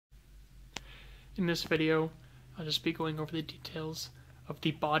In this video, I'll just be going over the details of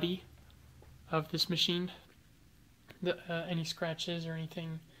the body of this machine, any scratches or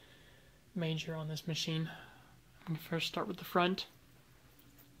anything major on this machine. I'm going to first start with the front.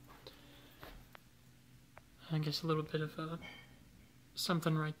 I guess a little bit of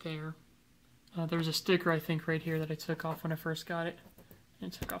something right there. There's a sticker, I think, right here that I took off when I first got it,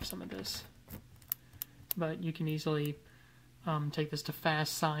 and it took off some of this. But you can easily take this to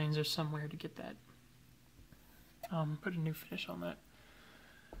Fast Signs or somewhere to get that. Put a new finish on that.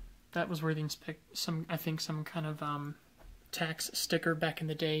 That was where they inspect some kind of tax sticker back in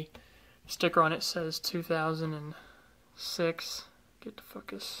the day. The sticker on it says 2006. Get to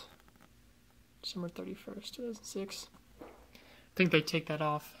focus. December 31st, 2006. I think they take that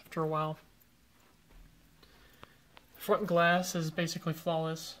off after a while. The front glass is basically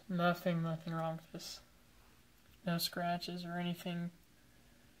flawless. Nothing wrong with this. No scratches or anything.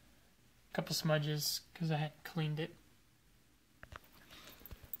 A couple smudges because I hadn't cleaned it.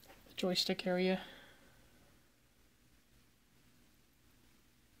 The joystick area.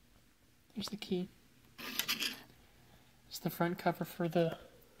 There's the key. It's the front cover for the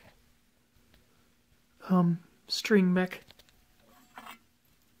string mech.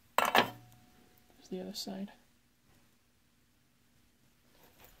 There's the other side.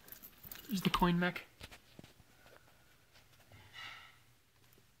 There's the coin mech.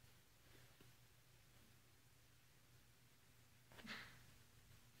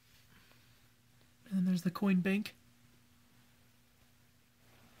 And then there's the coin bank.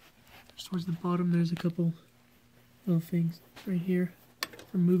 Just towards the bottom, there's a couple little things right here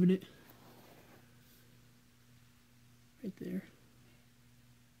for moving it. Right there.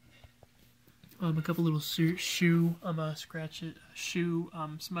 A couple little shoe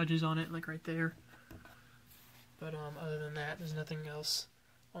smudges on it, like right there. But other than that, there's nothing else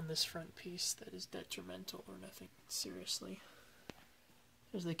on this front piece that is detrimental or nothing seriously.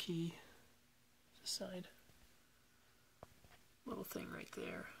 There's the key. The side. Little thing right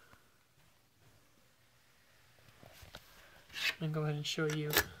there. I'm gonna go ahead and show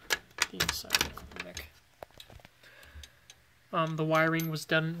you the inside of the coin mech. The wiring was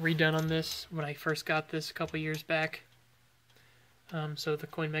redone on this when I first got this a couple years back. So the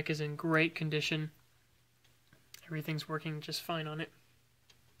coin mech is in great condition. Everything's working just fine on it.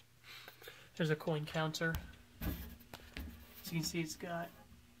 There's a coin counter. As you can see, it's got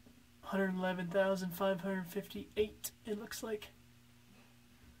 111,558, it looks like.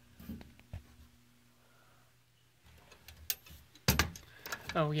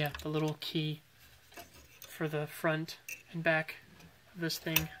 Oh yeah, the little key for the front and back of this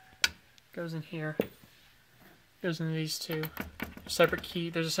thing goes in here. Goes into these two. Separate key.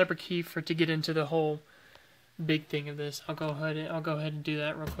 There's a separate key to get into the whole big thing of this. I'll go ahead and do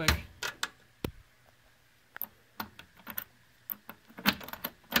that real quick.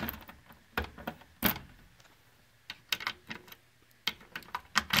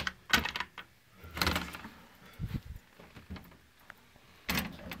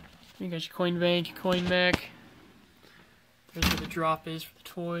 You got your coin bank, your coin mech. There's where the drop is for the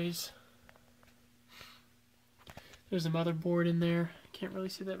toys. There's a motherboard in there. Can't really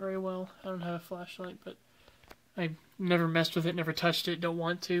see that very well. I don't have a flashlight, but I never messed with it, never touched it, don't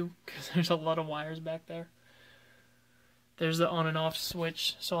want to, because there's a lot of wires back there. There's the on and off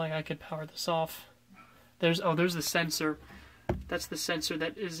switch, so like I could power this off. There's the sensor. That's the sensor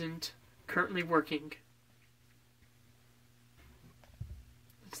that isn't currently working.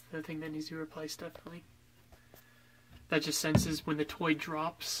 It's the thing that needs to be replaced, definitely. That just senses when the toy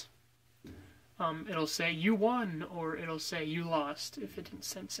drops. It'll say you won, or it'll say you lost if it didn't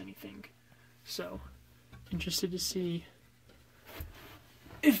sense anything. So, interested to see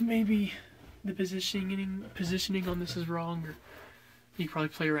if maybe the positioning on this is wrong, or you can probably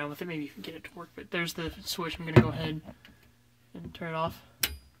play around with it, maybe you can get it to work. But there's the switch. I'm going to go ahead and turn it off.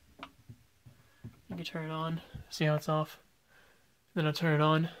 You can turn it on. See how it's off? Then I'll turn it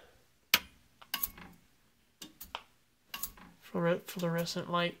on.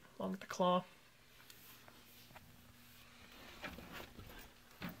 Fluorescent light along with the claw.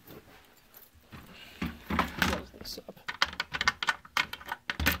 Close this up.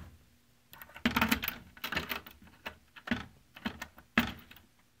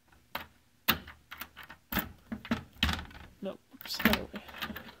 Nope, oops, that way.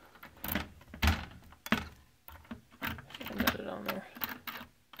 I think I got it on there.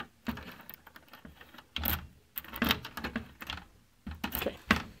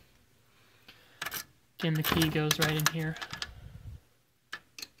 Again, the key goes right in here.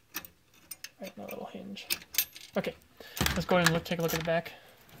 Right in the little hinge. Okay, let's go ahead and take a look at the back.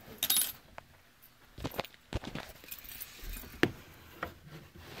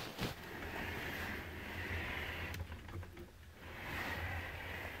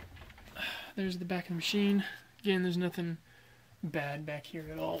 there's the back of the machine. Again, there's nothing bad back here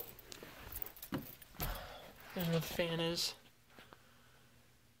at all. There's where the fan is.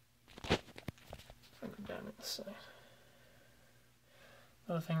 I'll go down to the side.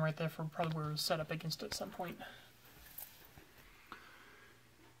 Another thing right there for probably where it was set up against it at some point.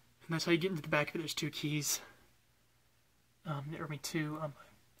 And that's how you get into the back of it. There's two keys. Two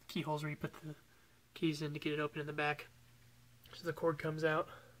keyholes where you put the keys in to get it open in the back. So the cord comes out.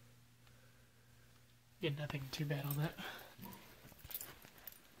 Again, nothing too bad on that.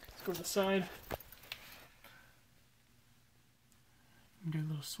 Let's go to the side. Do a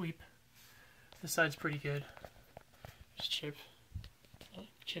little sweep. The side's pretty good. There's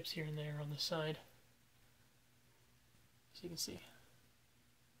chips here and there on the side, as you can see.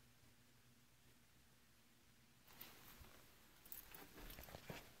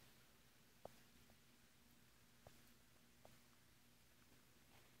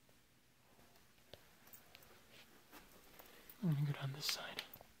 I'm going to go down this side.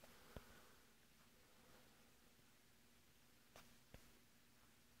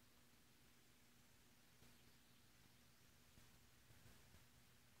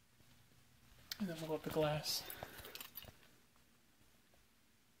 And then we'll go up the glass.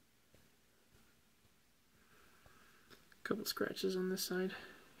 A couple scratches on this side,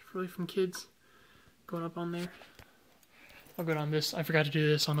 probably from kids going up on there. I'll go down this. I forgot to do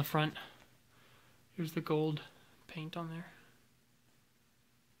this on the front. Here's the gold paint on there.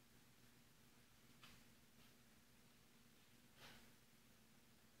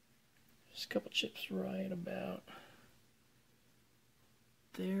 Just a couple chips right about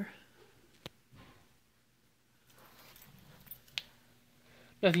there.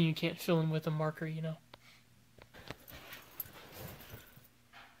 Nothing you can't fill in with a marker, you know.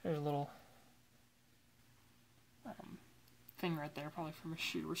 There's a little thing right there, probably from a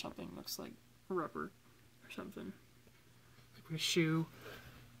shoe or something. Looks like rubber or something. Like a shoe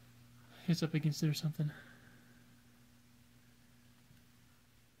hits up against it or something.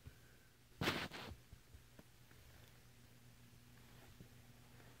 Come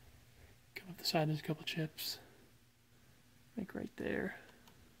up the side, there's a couple chips. Like right there.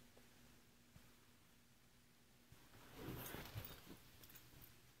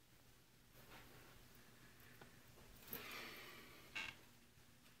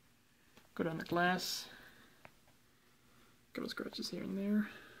 Go down the glass. Couple scratches here and there.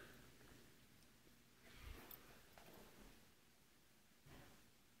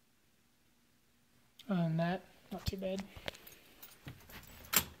 Other than that, not too bad.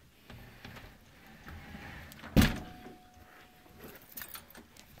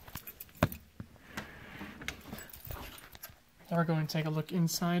 Now we're going to take a look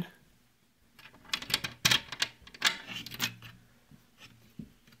inside.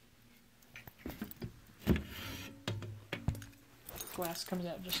 Glass comes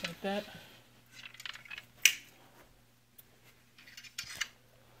out just like that.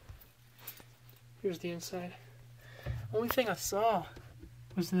 Here's the inside. Only thing I saw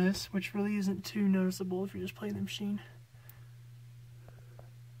was this, which really isn't too noticeable if you're just playing the machine.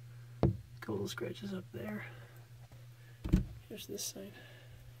 Couple little scratches up there. Here's this side.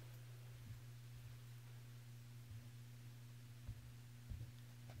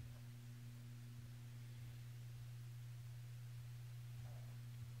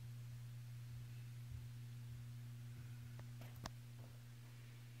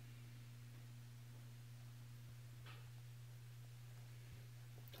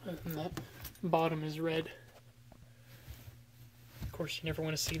 And that bottom is red. Of course, you never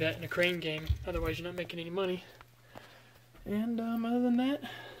want to see that in a crane game, otherwise you're not making any money. And other than that,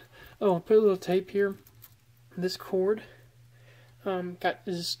 oh, I'll put a little tape here. This cord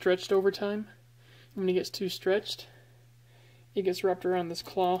is stretched over time. When it gets too stretched, it gets wrapped around this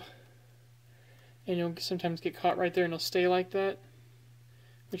claw, and you'll sometimes get caught right there, and it'll stay like that,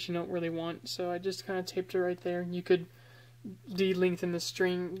 which you don't really want. So I just kind of taped it right there. You could de-lengthen the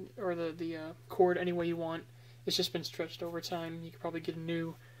string or the cord any way you want. It's just been stretched over time. You could probably get a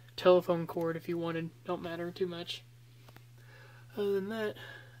new telephone cord if you wanted. Don't matter too much. Other than that,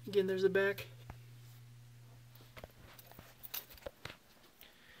 again, there's the back.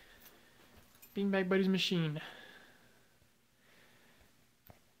 Beanbag Buddies machine.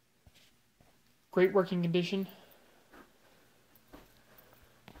 Great working condition.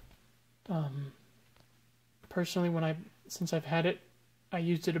 Personally, since I've had it, I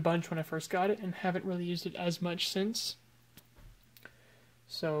used it a bunch when I first got it and haven't really used it as much since.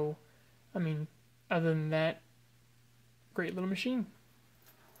 So, I mean, other than that, great little machine.